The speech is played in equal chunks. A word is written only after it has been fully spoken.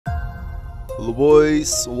Hello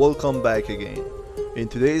boys, welcome back again. In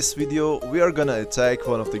today's video we are gonna attack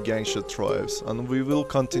one of the gangster tribes and we will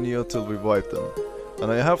continue till we wipe them.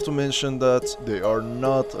 And I have to mention that they are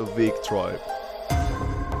not a weak tribe.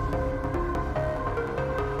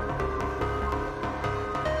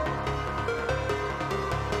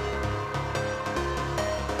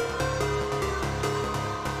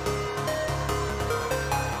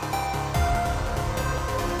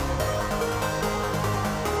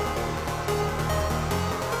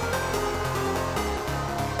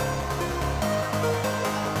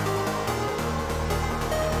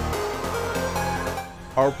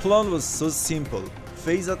 Our plan was so simple,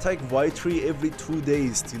 phase attack Y3 every 2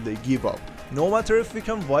 days till they give up. No matter if we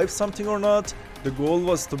can wipe something or not, the goal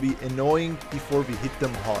was to be annoying before we hit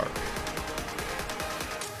them hard.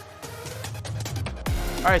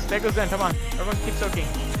 Alright, stay goes in, come on. Everyone keep soaking.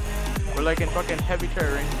 We're like in fucking heavy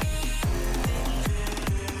terrain.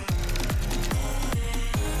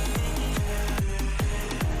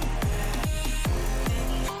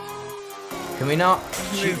 Can we not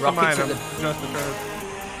shoot rockets at the... Just the turret.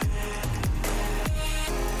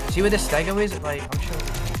 See where the stego is? Like, I'm sure...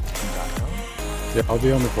 Yeah, I'll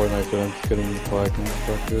be on the Fortnite, but I'm just getting the flag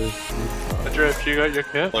instructors. Drift, you got your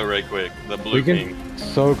kit? Oh, right quick. The blue We king. can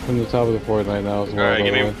soak from the top of the Fortnite now as well. Alright,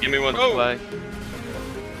 give me one flag.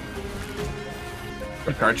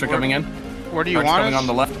 The carts are coming in. Where do you Carts want coming us? on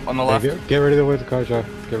the left. On the Yeah, left. get ready to wait the car drive.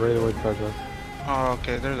 Get ready to wait the car drive. Oh,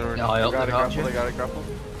 okay, there's already. No, I got it grapple.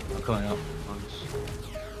 I'm coming up.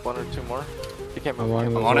 One or two more. You can't I'm move. on it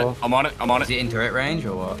as I'm on it. well. I'm on it. I'm on Is it. it in turret range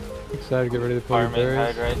or what? Excited, get ready to play the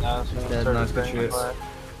berries. right now. Dead, nice, good shit.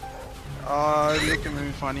 You're making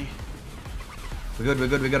me funny. We're good. We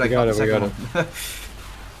got it, we got it.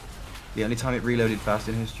 The only time it reloaded fast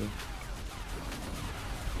in history.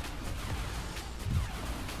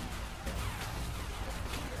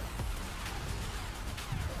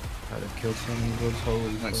 I've killed so many goods,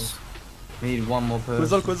 holy Nice. fuck. We need one more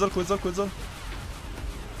person. Quizzle.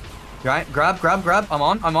 Right, grab. I'm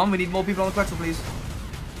on. We need more people on the quetzal, please.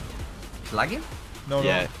 It's lagging? No,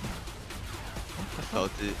 Yeah. I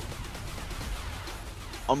felt it.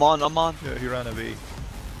 I'm on. no. Yeah, he ran away.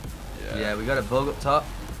 Yeah, we got a bug up top.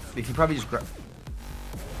 We can probably just grab.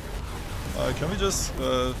 Can we just...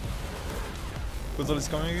 Quizzle is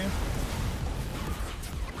coming again?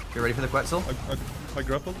 Get ready for the quetzal. I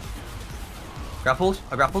grappled.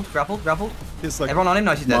 I grappled. He's like... Everyone on him,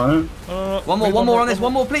 nice, he's dead. No, One more on this,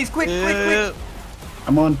 one more, please, quick.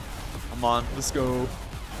 I'm on. I'm on. Let's go.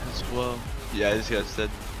 As well. Yeah, this guy's dead.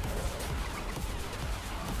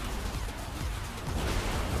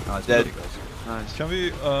 Nice, Dead. good, guys. Nice. Can we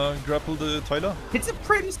grapple the Tyler? It's a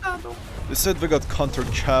pretty scandal. They said we got counter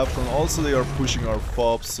capped and also they are pushing our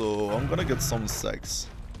fob, so I'm gonna get some stacks.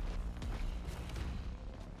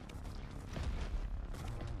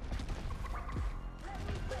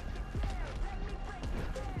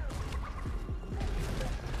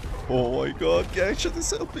 Oh my god, gang chat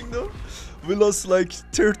is helping them. We lost like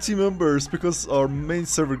 30 members because our main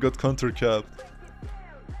server got counter capped.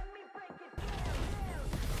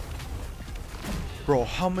 Bro,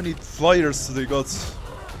 how many flyers do they got?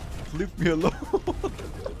 Leave me alone.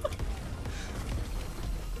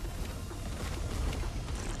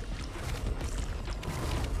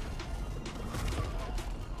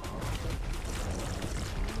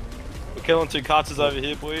 We're killing two carts over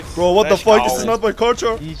here, boys. Bro, what the fuck? This is not my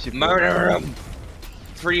culture. Murder him.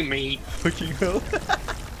 Free me. Fucking hell.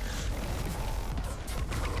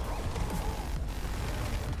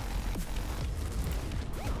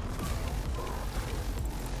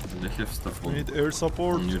 They have stuff We on need air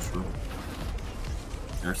support. neutral.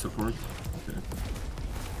 Air support? Okay.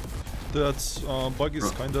 That bug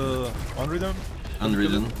is kinda unridden.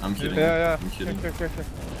 Unridden, I'm kidding. Yeah. I'm kidding. Sure.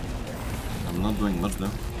 I'm not doing much though.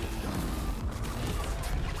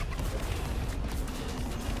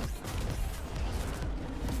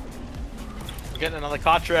 We're getting another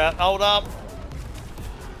carter out. Hold up.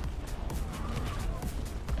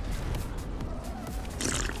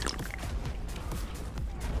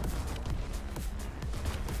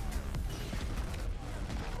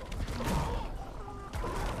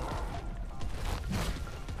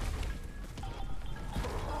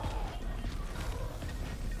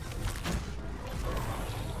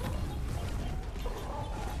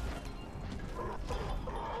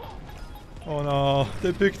 Oh no,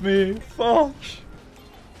 they picked me. Fuck.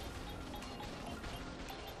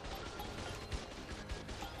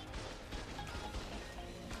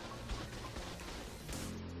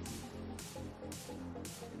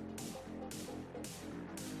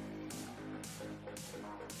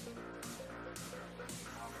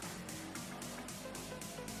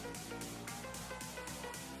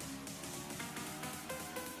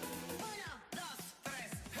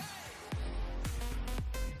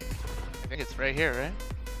 think it's right here, right?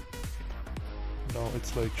 No,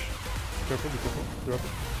 it's like... Careful, be careful. Drop it.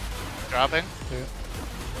 Dropping? Yeah.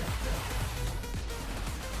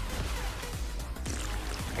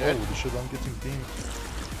 Good. Oh, the shit, I'm getting beamed.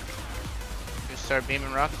 You start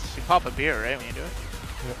beaming rockets. You pop a beer, right, when you do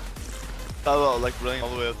it? I was like running all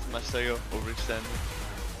the way up to my stego, overextending.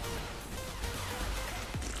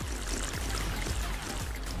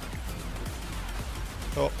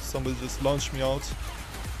 Oh, somebody just launched me out.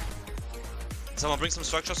 Someone bring some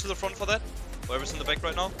structures to the front for that? Whoever's in the back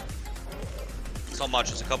right now? It's not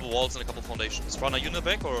much, it's a couple walls and a couple foundations. Run, are you in the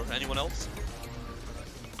back or anyone else?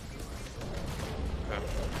 Okay.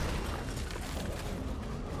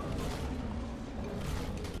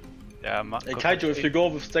 Yeah, Hey Kaiju, if you go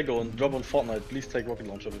with Stego and drop on Fortnite, please take rocket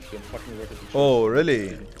launcher with you and fucking rocket launcher. Oh,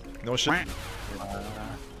 really? No shit.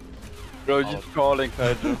 Bro, you're calling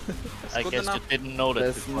Kaiju. I guess you didn't know that.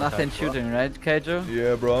 There's nothing shooting, right, Kaijo?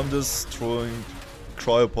 Yeah, bro, I'm just throwing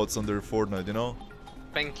cryopods under Fortnite, you know?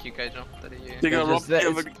 Thank you, Kaijo.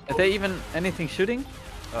 Are there even anything shooting?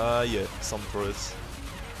 Yeah, some turrets.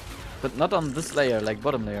 But not on this layer, like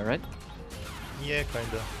bottom layer, right? Yeah,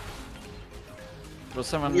 kinda. Was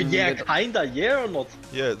someone Yeah, kinda, yeah or not?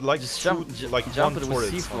 Yeah, like just jump, like jump one it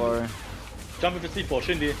turret. with C4? Jump with C4,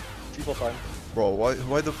 Shindy. C4 time. Bro,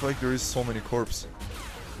 why the fuck there is so many corpses?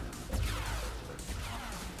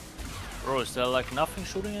 Bro, is there like nothing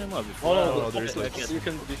shooting anymore before? Oh no, no, the there is top layer. You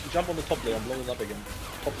can jump on the top layer and blow it up again.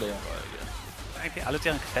 Top layer. Eigentlich alle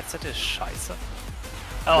deren Quetzette ist scheiße.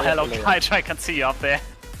 Oh, hello, Kaiju, I can see you up there.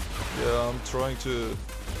 Yeah, I'm trying to...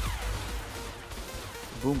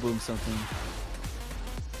 Boom boom something.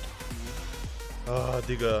 Ah,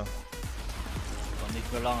 Digga. Und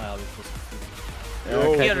nicht mehr lange, habe ich das Gefühl.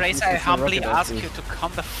 Okay, Here, Racer, I this is a humbly rocket, ask I see. you to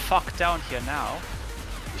come the fuck down here now.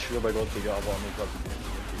 Ich schwöre bei Gott, Digga, aber nicht was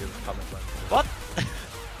ich kann nicht sein. What?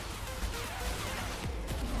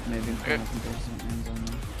 Maybe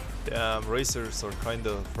something. Damn, racers are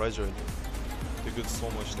kinda fragile. They get so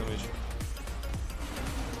much damage.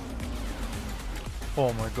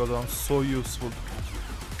 Oh my god, I'm so useful.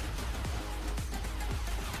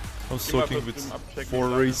 I'm soaking with 4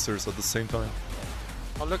 racers at the same time.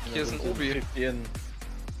 Oh look, here's an Obi. 50 in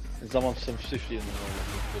someone some 50 in.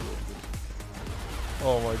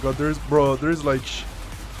 Oh my god, there's like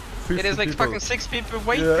 50 It is like people. fucking 6 people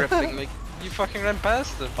weight Yeah. drifting, like you fucking ran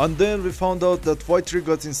past them. And then we found out that Y3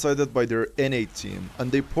 got incited by their N8 team,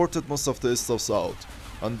 and they ported most of the stuffs out.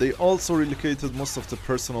 And they also relocated most of the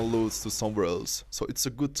personal loads to somewhere else. So it's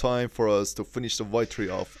a good time for us to finish the Y3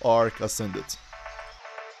 off Arc Ascended.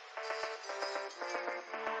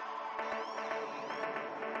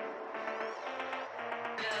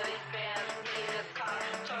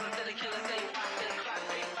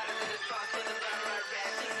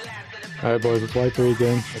 Alright boys, it's Y3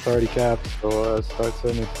 again. It's already capped, so start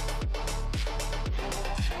sending.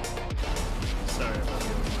 Sorry about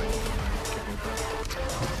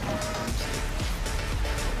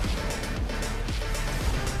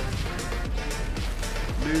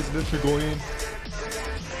Please let me go in.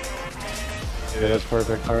 Yeah, that's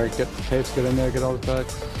perfect. Alright, get the tapes, get in there, get all the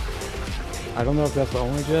packs. I don't know if that's the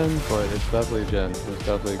only gen, but it's definitely gen. It's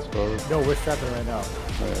definitely exposed. No, we're strapping right now.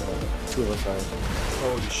 Two of us are.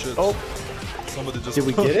 Holy shit. Oh! Somebody just... Did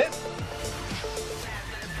we get it?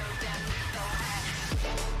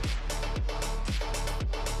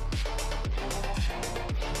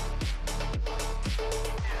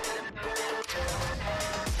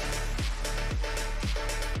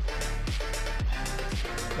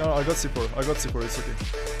 No, I got C4, it's okay.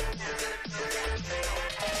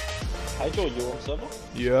 Kaiju, you on server?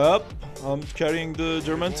 Yep, I'm carrying the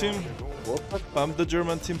German team. What? I'm the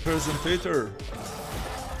German team presentator.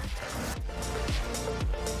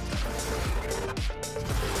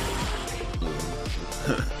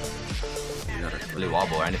 You got a blue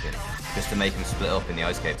orb or anything, just to make them split up in the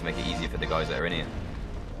ice cave to make it easier for the guys that are in here.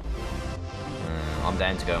 I'm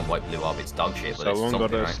down to go and wipe blue orb. It's dog shit, but it's Someone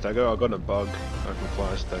something, got a right? stego, I got a bug. I can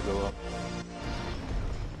fly a stego up.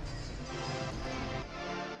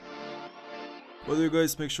 By the way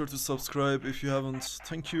guys, make sure to subscribe if you haven't.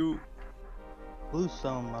 Thank you. Blue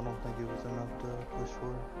some, I don't think it was enough to push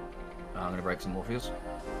for. I'm gonna break some Morpheus.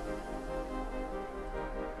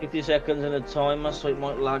 50 seconds in a timer, so it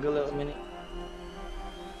might lag a little minute.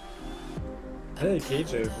 Hey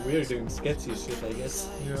KJ, we're doing sketchy shit, I guess.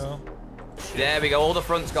 Yeah. There we go, all the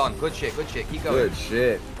front's gone. Good shit, keep going. Good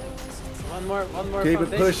shit. One more. Keep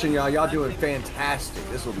it pushing, y'all. Y'all doing fantastic.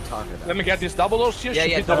 This is what we're talking about. Let me get these double here. Yeah,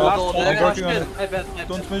 Should be the double last door one. there. I'm working on it. I bet.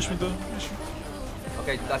 Don't finish me, don't finish me.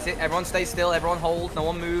 Okay, that's it. Everyone stay still, everyone hold, no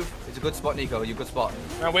one move. It's a good spot, Nico. You're a good spot.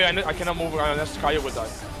 Wait, I cannot move unless Kaya would die.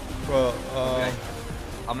 Well, Okay.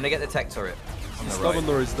 I'm gonna get the tech turret. On the right.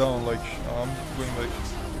 Stabler is down, like, I'm going like,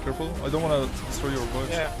 be careful. I don't wanna destroy your box.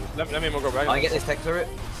 Yeah, let me go back. I get this tech turret.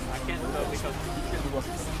 I can't do that because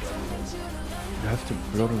You have to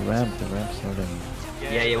blow the ramp's not in.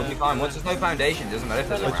 Yeah, we'll be fine. Once there's no foundation, it doesn't matter if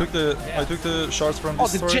there's a ramp. I took the shards from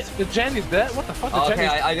this turret. The gen is dead? What the fuck? Oh, okay,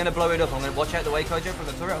 I'm gonna blow it up. I'm gonna watch out the way, Kojo, from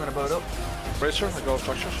the turret. I'm gonna blow it up. Bracer, I go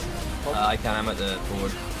structures. I can, I'm at the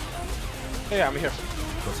forward. Yeah, I'm here.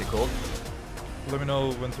 What's it called? Let me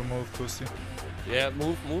know when to move, Toasty. Yeah,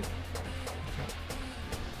 move.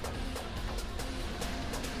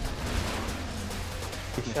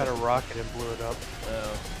 He shot a rocket and blew it up.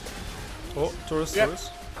 Oh, tourist.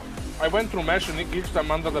 I went through mesh and it gives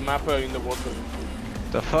them under the map in the water.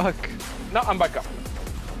 The fuck? No, I'm back up.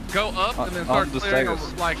 Go up and then start clearing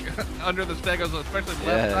like under the stegos, especially the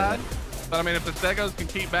left side. But I mean, if the stegos can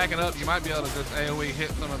keep backing up, you might be able to just AoE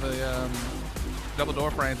hit some of the double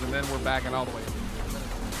door frames, and then we're backing all the way.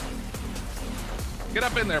 Get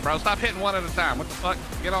up in there, bro. Stop hitting one at a time. What the fuck?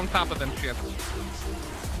 Get on top of them shit.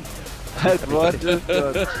 That's what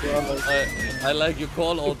I like your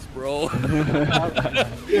call outs, bro.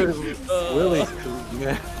 Willie's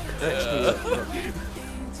man.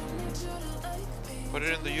 Put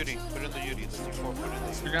it in the uni. Put it in the uni. The T4. Put it in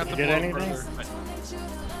the You got the Get anything?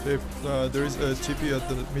 There is a TP at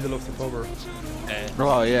the middle of the tower.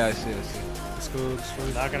 Oh yeah, I see. Let's go destroy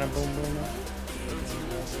it. Not gonna boom now.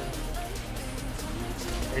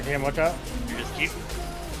 ATM, watch out. You just keep.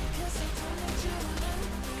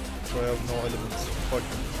 So I have no elements. Fuck.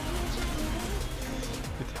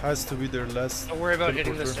 It has to be their last. Don't worry about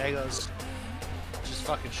hitting the teleporter. Stegos. Just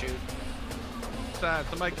fucking shoot. Side.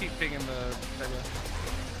 Somebody keep pinging the stego.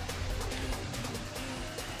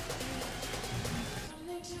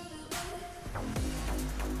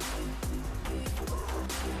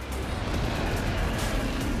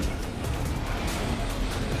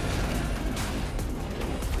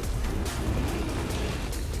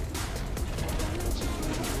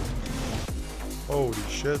 Holy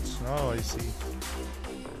shit, now I see.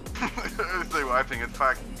 They wiping it,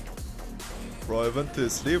 fuck. Bro, I went to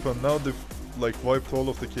sleep and now they've like wiped all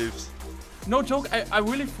of the caves. No joke, I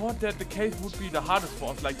really thought that the cave would be the hardest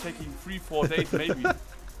for us, like taking 3-4 days maybe.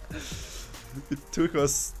 It took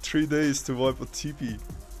us 3 days to wipe a TP.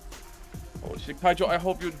 Oh shit, Kaijo, I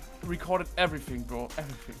hope you recorded everything, bro,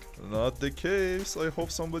 everything. Not the caves, I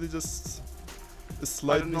hope somebody just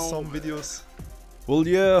slide me some videos. Well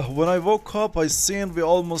yeah, when I woke up I seen we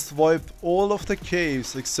almost wiped all of the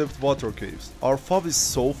caves except water caves. Our fob is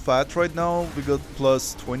so fat right now, we got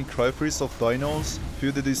plus 20 cry freeze of dinos,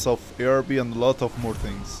 few DDs of ARB and a lot of more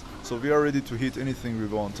things. So we are ready to hit anything we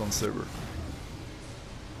want on server.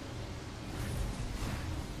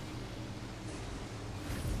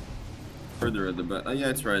 Further at the back. Yeah,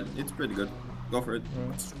 it's right. It's pretty good. Go for it.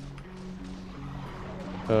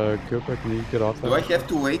 Cooper, can you get off that? Do I have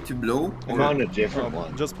to wait to blow? I'm on a different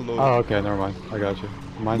one. Just below. Oh, okay, never mind. I got you.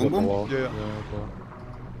 Mine's Boom, at the boom? wall. Yeah. Okay.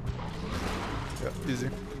 Yeah, easy.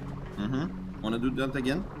 Wanna do that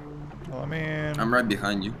again? I mean, I'm right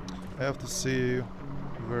behind you. I have to see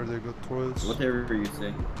where they got turrets. Whatever you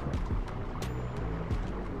say.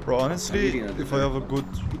 Bro, honestly, I'm eating if I have a good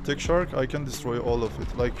tech shark, I can destroy all of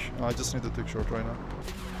it. Like, I just need a tech shark right now.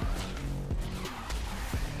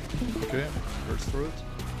 Okay, first turret.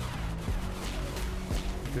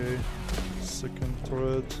 Okay, second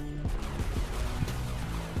turret.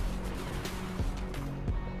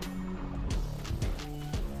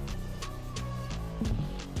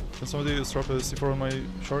 Can somebody strap a C4 on my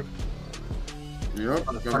shark? Yep,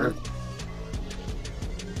 cover.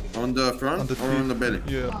 On the front or on the belly?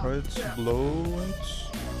 Yeah, right. Blow it.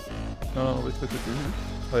 No, wait.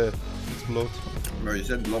 Oh yeah, it's blowed. Bro, you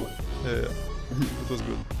said blow it. Yeah. It was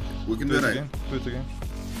good. We can do it again. Do it again.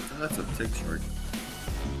 That's a tech shark.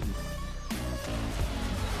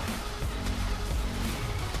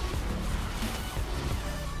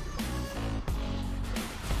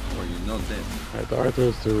 Or you're not dead. Alright, the Arthur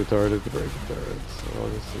is too retarded to break the turrets, so I'll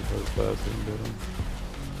just see how fast we can get him.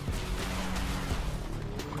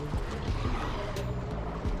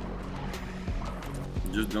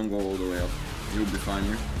 Just don't go all the way up. You'll be fine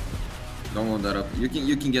here. Don't go that up. You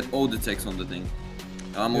can get all the techs on the thing.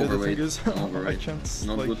 I'm Yeah, overweight. the thing is, I'm overweight. I can't,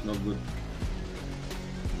 Not like... good, not good.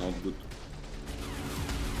 Not good.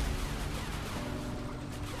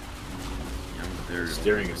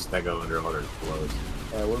 Steering a stego underwater blows.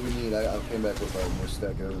 Alright, what do we need? I came back with more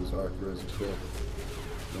stegos, archers, and shit.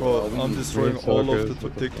 Bro, I'm destroying all of the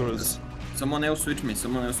protectors. Someone else switch me.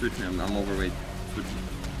 Someone else switch me. I'm overweight. Switch me.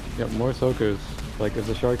 Yeah, more soakers. Like, if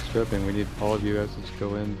the shark's stripping, we need all of you guys to just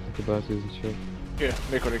go in with the buses and shit. Here,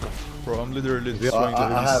 Nico. Bro, I'm literally Yeah, destroying the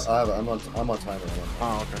heavies. I'm on timer.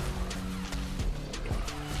 Oh, okay.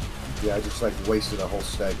 Yeah, I just like wasted a whole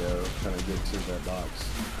stego trying to get to that box.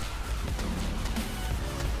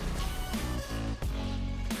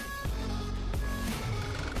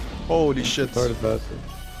 Holy shit. Started faster.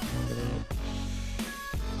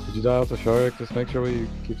 Did you die off the shark? Just make sure we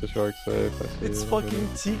keep the shark safe. I see It's it. fucking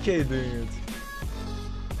TK doing it.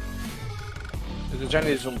 The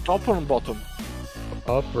Jenny is on top or on bottom?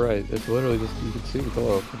 Up right. It's literally just, you can see the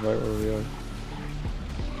glow right where we are.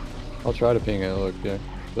 I'll try to ping it. Look, yeah.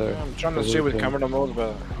 There. Yeah, I'm trying to The see loop with ping. camera mode,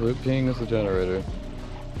 but... Loop ping is the generator.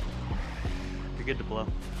 You're good to blow.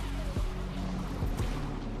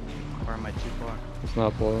 Or am I too far? It's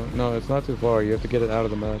not blowing. No, it's not too far. You have to get it out of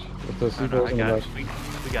the mesh. If the Oh, sea no, balls I in the got mesh. it.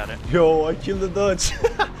 We got it. Yo, I killed the Dutch.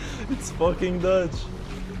 It's fucking Dutch.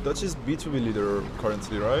 Dutch is B2B leader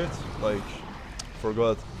currently, right? Like,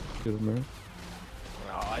 forgot. Good man.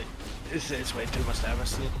 No, it's way too much damage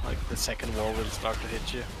still. Like, the second wall will start to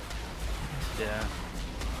hit you. Yeah.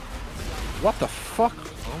 What the fuck?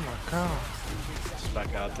 Oh my god. Just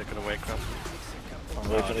back out, take it away, crap. I'm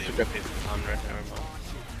waiting to get it. 100, never mind.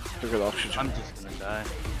 To get oxygen. I'm just gonna die.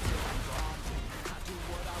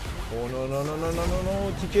 Oh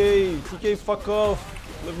no, TK, fuck off.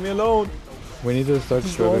 Leave me alone. We need to start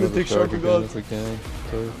This is the stripping only with the big shark shark we again got. if we can.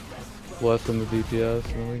 To lessen the DPS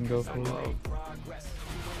and then we can go for it.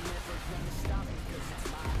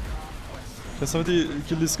 Can somebody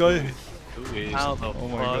kill this guy? How the Oh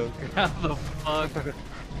my god. fuck? How the fuck?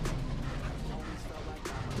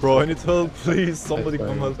 Bro, I need help, please. Somebody That's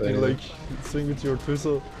come fine, help me, thank like, swing with your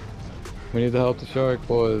Twizzle. We need to help the shark,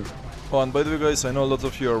 boys. Oh, and by the way guys, I know a lot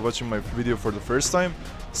of you are watching my video for the first time.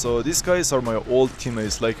 So these guys are my old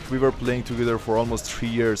teammates, like we were playing together for almost 3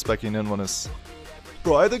 years back in N1S.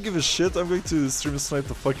 Bro, I don't give a shit, I'm going to stream snipe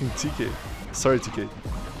the fucking TK. Sorry TK.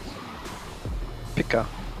 Pika.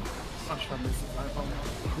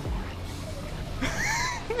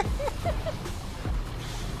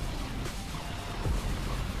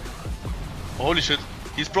 Holy shit,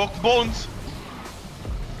 he's broken bones!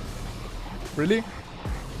 Really?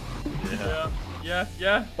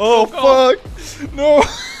 Yeah. Oh Go. fuck! No!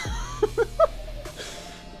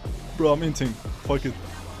 Bro, I'm inting. Fuck it.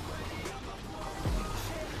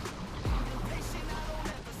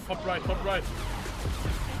 Top right.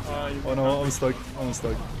 Oh no, I'm stuck. I'm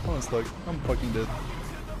fucking dead.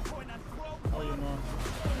 Oh, you know.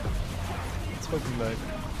 It's fucking lag.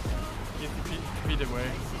 Speed away.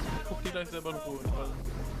 Guck die gleich selber in Ruhe.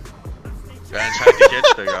 Wer entscheidet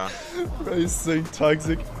jetzt, Digga? Bro, he's saying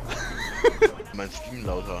toxic. Mein Stream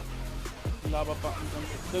lauter. Laberbacken.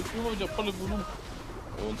 Das ist immer wieder volle Volumen.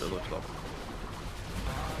 Und er läuft ab.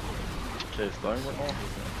 Okay, ist dying right now.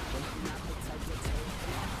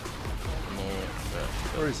 No, yeah.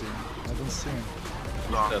 Where is he? I don't see him.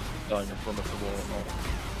 He's dead, dying in front of the wall right now.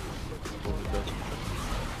 Totally dead.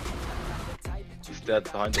 He's dead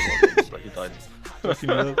behind the wall, but he died. Fucking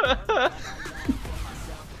hell.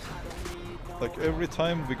 Like every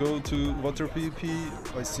time we go to water PvP,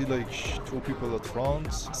 I see like 2 people at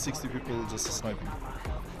front, 60 people just sniping.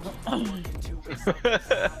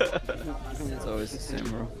 It's always the same,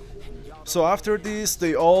 bro. So after this,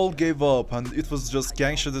 they all gave up and it was just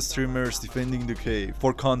Gangsha the streamers defending the cave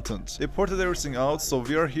for content. They ported everything out, so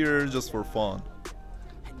we are here just for fun.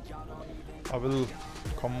 I will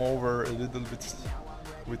come over a little bit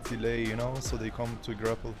with delay, you know, so they come to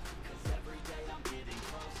grapple.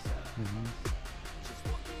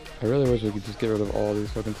 I really wish we could just get rid of all these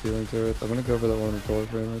fucking ceiling turrets. I'm gonna go for that one with door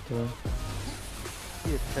frame right there.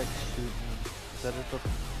 He attack shooting. Is that it?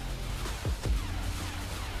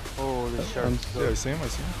 Oh, the shark. Yeah, I see him.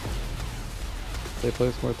 They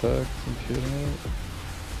place more attacks and shooting it.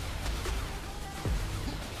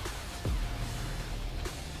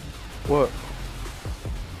 What?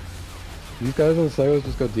 These guys on the Segos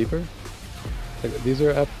just go deeper? Like, these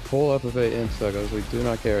are full FFA in Segos. We do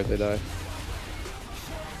not care if they die.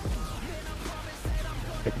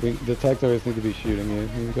 Like, the tech turrets need to be shooting you. You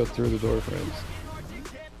need to go through the door frames.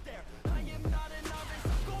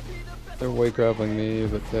 They're weight grappling me,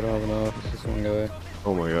 but they don't have enough. It's just one guy.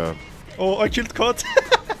 Oh my god. Oh, I killed Cut!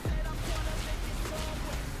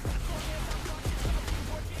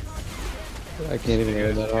 I can't even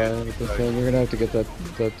get that high with this thing. You're gonna have to get that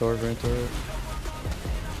door frame turret.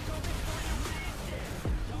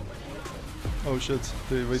 Oh shit,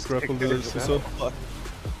 they weight grappled the Suso.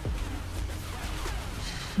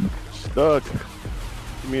 Stuck.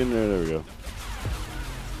 Get me in there. There we go.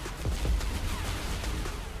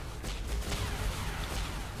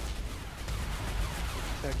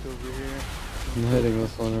 Attack over here. I'm hitting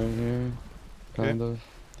this one right here. kind of.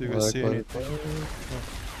 Do you guys see but- anything?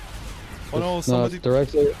 Oh no, It's somebody... not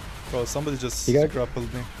directly. Bro, somebody just He got-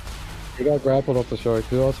 grappled me. He got grappled off the shark.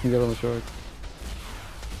 Who else can get on the shark?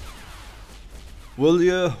 Well,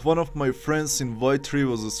 yeah, one of my friends in Void3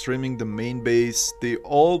 was streaming the main base. They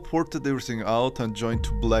all ported everything out and joined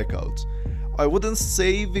to Blackout. I wouldn't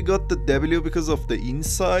say we got the W because of the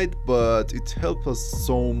inside, but it helped us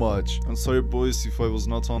so much. I'm sorry boys if I was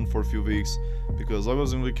not on for a few weeks, because I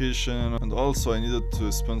was on vacation and also I needed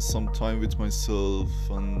to spend some time with myself,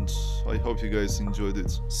 and I hope you guys enjoyed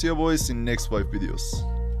it. See you boys in next 5 videos.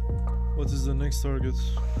 What is the next target?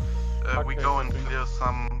 We go and clear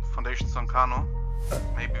some foundations on Kano.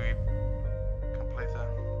 Maybe we can play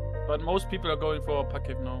there. But most people are going for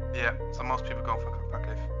Pakiv now. Yeah, so most people go for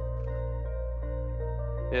Pakiv.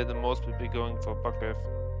 Yeah, the most will be going for Buckev.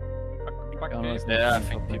 Yeah, I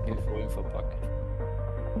think people are going for Buck.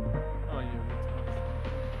 Oh, you.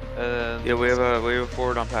 Yeah, we have a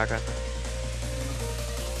forward on pack, I think.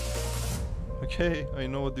 Okay, I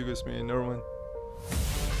know what you guys mean, never mind.